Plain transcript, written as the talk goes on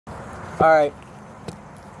Alright,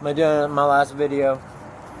 I'm doing my last video.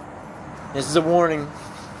 This is a warning.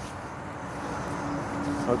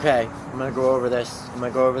 Okay, I'm gonna go over this. I'm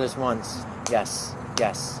gonna go over this once. Yes,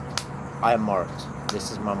 I am marked.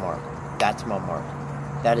 This is my mark. That's my mark.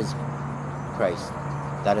 That is Christ.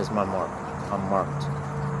 That is my mark. I'm marked.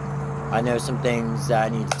 I know some things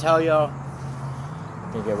that I need to tell y'all.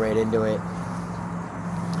 I'm gonna get right into it.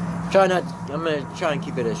 I'm gonna try and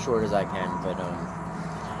keep it as short as I can, but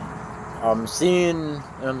I'm seeing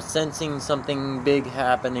and I'm sensing something big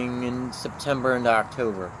happening in September and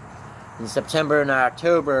October. In September and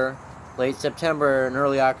October, late September and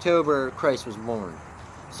early October, Christ was born.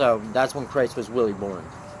 So that's when Christ was really born.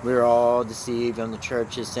 We were all deceived on the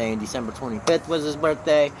churches saying December 25th was his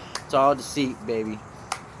birthday. It's all deceit, baby.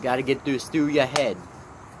 Gotta get this through your head.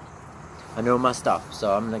 I know my stuff,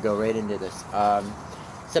 so I'm gonna go right into this.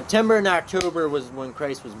 September and October was when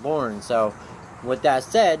Christ was born. So, with that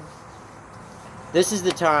said, this is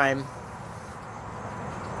the time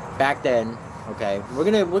back then. Okay, we're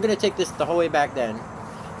gonna take this the whole way back then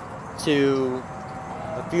to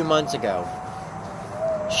a few months ago.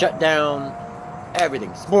 Shut down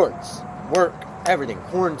everything, sports, work, everything.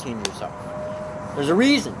 Quarantine yourself. There's a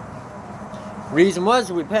reason. Reason was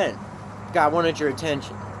to repent. God wanted your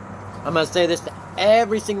attention. I'm gonna say this to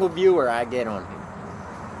every single viewer I get on here.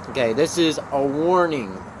 Okay, this is a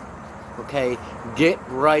warning. Okay, get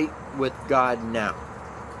right with God now.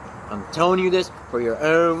 I'm telling you this for your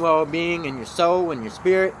own well-being and your soul and your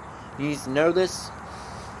spirit. You need to know this.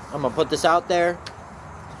 I'm gonna put this out there.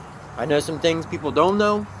 I know some things people don't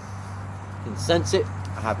know. You can sense it.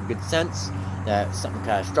 I have a good sense that something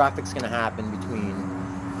catastrophic is gonna happen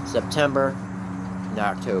between September and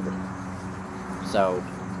October. So,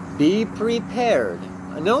 be prepared.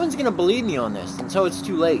 No one's going to believe me on this until it's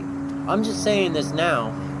too late. I'm just saying this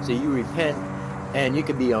now so you repent and you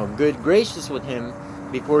can be on good gracious with him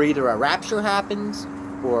before either a rapture happens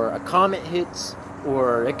or a comet hits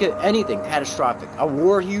or anything catastrophic.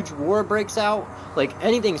 A huge war breaks out. Like,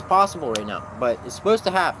 anything's possible right now, but it's supposed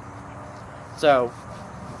to happen. So,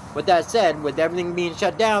 with that said, with everything being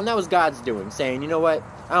shut down, that was God's doing, saying, you know what?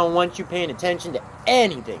 I don't want you paying attention to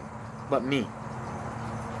anything but me.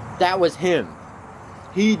 That was him.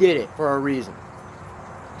 He did it for a reason.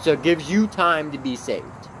 So it gives you time to be saved.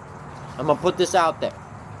 I'm going to put this out there.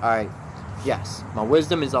 Alright. Yes. My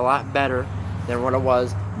wisdom is a lot better than what it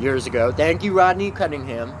was years ago. Thank you, Rodney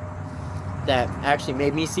Cunningham. That actually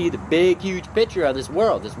made me see the big, huge picture of this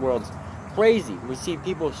world. This world's crazy. We see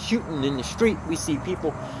people shooting in the street. We see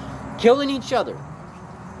people killing each other.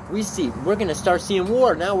 We're going to start seeing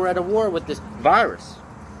war. Now we're at a war with this virus.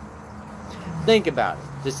 Think about it.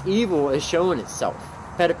 This evil is showing itself.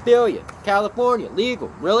 Pedophilia, California, legal.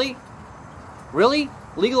 Really? Really?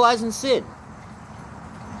 Legalizing sin.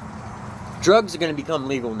 Drugs are going to become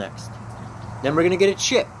legal next. Then we're going to get a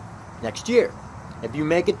chip next year. If you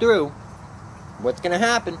make it through, what's going to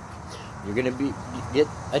happen? You're going to get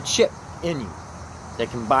a chip in you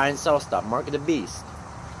that can buy and sell stuff. Mark of the beast.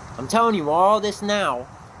 I'm telling you all this now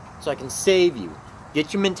so I can save you.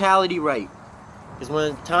 Get your mentality right. Because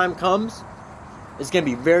when the time comes, it's going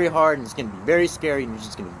to be very hard and it's going to be very scary and you're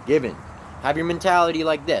just going to give in. Have your mentality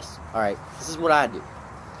like this. Alright, this is what I do.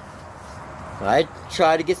 I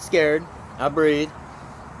try to get scared. I breathe.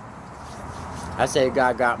 I say,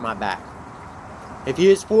 God got my back. If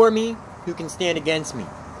he is for me, who can stand against me?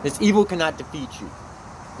 This evil cannot defeat you.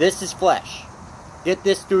 This is flesh. Get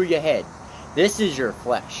this through your head. This is your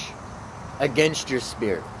flesh against your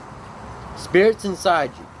spirit. Spirit's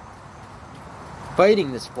inside you,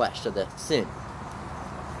 fighting this flesh of the sin.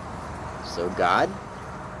 So God,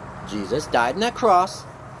 Jesus, died on that cross,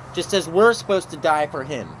 just as we're supposed to die for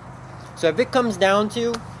him. So if it comes down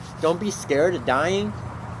to, don't be scared of dying,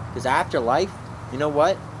 because after life, you know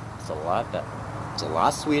what? It's a lot better. It's a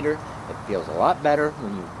lot sweeter. It feels a lot better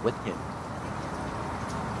when you're with him.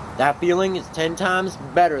 That feeling is 10 times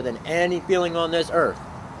better than any feeling on this earth.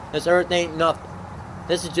 This earth ain't nothing.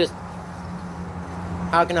 This is just,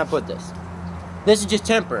 how can I put this? This is just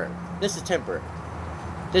temporary. This is temporary.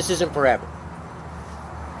 This isn't forever.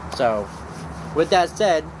 So, with that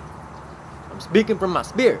said, I'm speaking from my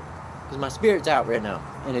spirit. Because my spirit's out right now.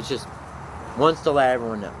 And it just wants to let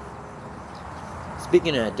everyone know.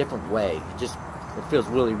 Speaking in a different way. It feels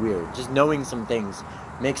really weird. Just knowing some things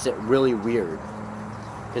makes it really weird.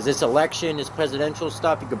 Because this election, this presidential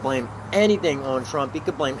stuff, you could blame anything on Trump. You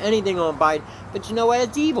could blame anything on Biden. But you know what?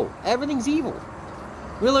 It's evil. Everything's evil.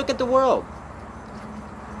 We look at the world.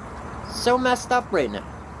 So messed up right now.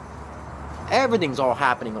 Everything's all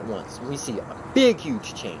happening at once. And we see a big,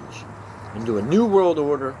 huge change into a new world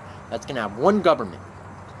order that's going to have one government.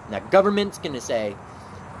 And that government's going to say,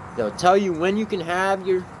 they'll tell you when you can have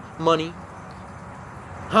your money,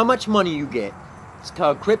 how much money you get. It's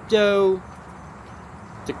called crypto.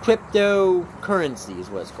 It's a cryptocurrency is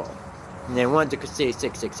what it's called. And they wanted to say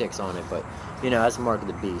 666 on it, but, you know, that's the mark of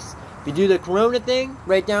the beast. If you do the Corona thing,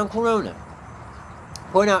 write down Corona.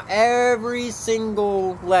 Point out every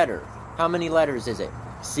single letter. How many letters is it?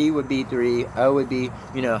 C would be 3, O would be,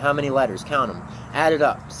 you know, how many letters? Count them. Add it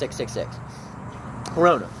up. 666.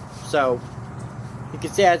 Corona. So, you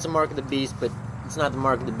could say it's a mark of the beast, but it's not the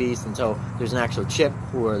mark of the beast until there's an actual chip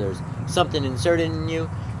or there's something inserted in you.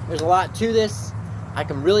 There's a lot to this I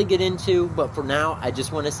can really get into, but for now, I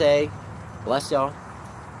just want to say, bless y'all.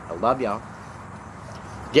 I love y'all.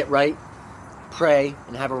 Get right, pray,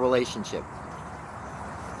 and have a relationship.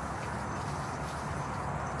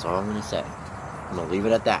 That's all I'm going to say. I'm going to leave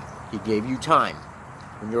it at that. He gave you time.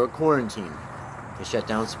 When you're in quarantine, they shut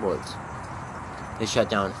down sports. They shut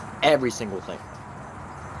down every single thing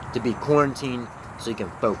to be quarantined so you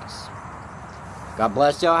can focus. God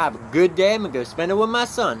bless y'all. Have a good day. I'm going to go spend it with my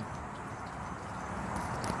son.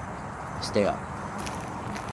 Stay up.